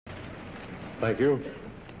Thank you.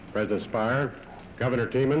 President Spire, Governor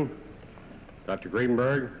Tiemann, Dr.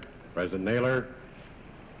 Greenberg, President Naylor,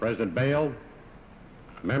 President Bale,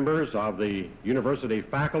 members of the university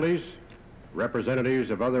faculties,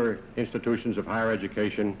 representatives of other institutions of higher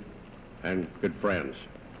education, and good friends.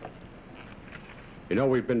 You know,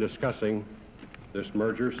 we've been discussing this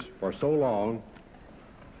merger for so long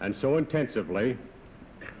and so intensively.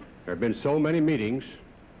 There have been so many meetings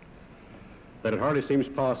that it hardly seems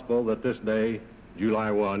possible that this day,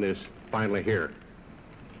 July 1, is finally here.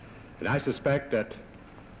 And I suspect that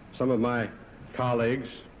some of my colleagues,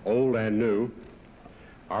 old and new,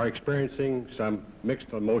 are experiencing some mixed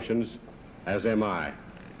emotions, as am I.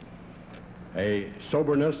 A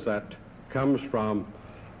soberness that comes from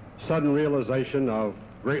sudden realization of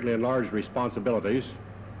greatly enlarged responsibilities,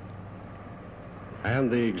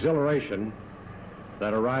 and the exhilaration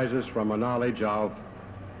that arises from a knowledge of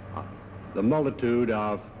the multitude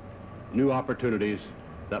of new opportunities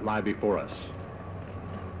that lie before us.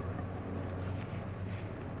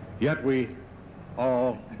 Yet we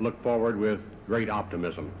all look forward with great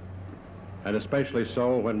optimism, and especially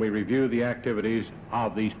so when we review the activities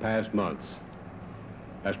of these past months.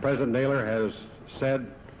 As President Naylor has said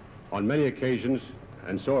on many occasions,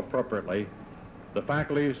 and so appropriately, the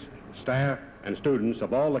faculties, staff, and students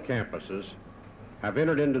of all the campuses have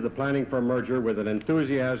entered into the planning for a merger with an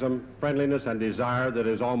enthusiasm, friendliness, and desire that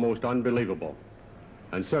is almost unbelievable.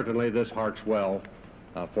 And certainly this harks well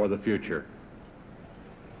for the future.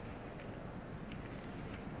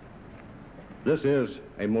 This is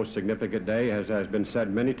a most significant day, as has been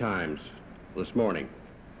said many times this morning,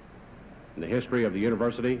 in the history of the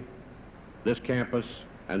university, this campus,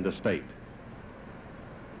 and the state.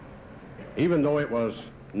 Even though it was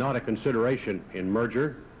not a consideration in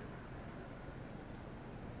merger,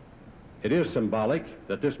 it is symbolic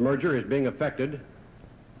that this merger is being effected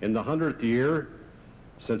in the 100th year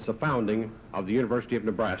since the founding of the University of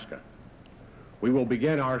Nebraska. We will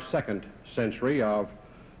begin our second century of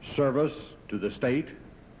service to the state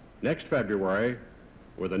next February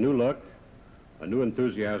with a new look, a new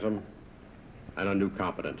enthusiasm, and a new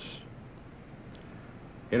competence.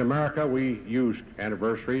 In America, we use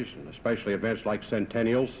anniversaries, and especially events like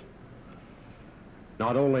centennials,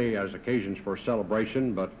 not only as occasions for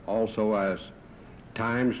celebration, but also as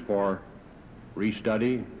times for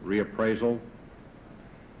restudy, reappraisal,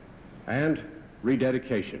 and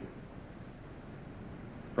rededication.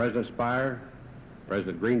 President Spire,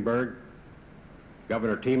 President Greenberg,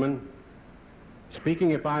 Governor Tiemann, speaking,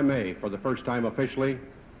 if I may, for the first time officially,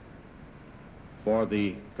 for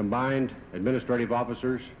the combined administrative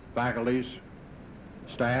officers, faculties,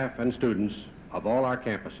 staff, and students of all our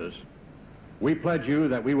campuses, we pledge you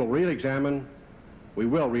that we will re-examine, we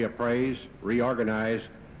will reappraise, reorganize,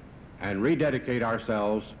 and rededicate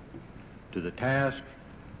ourselves to the task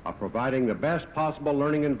of providing the best possible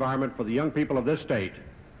learning environment for the young people of this state,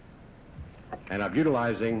 and of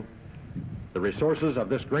utilizing the resources of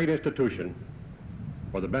this great institution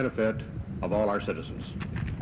for the benefit of all our citizens.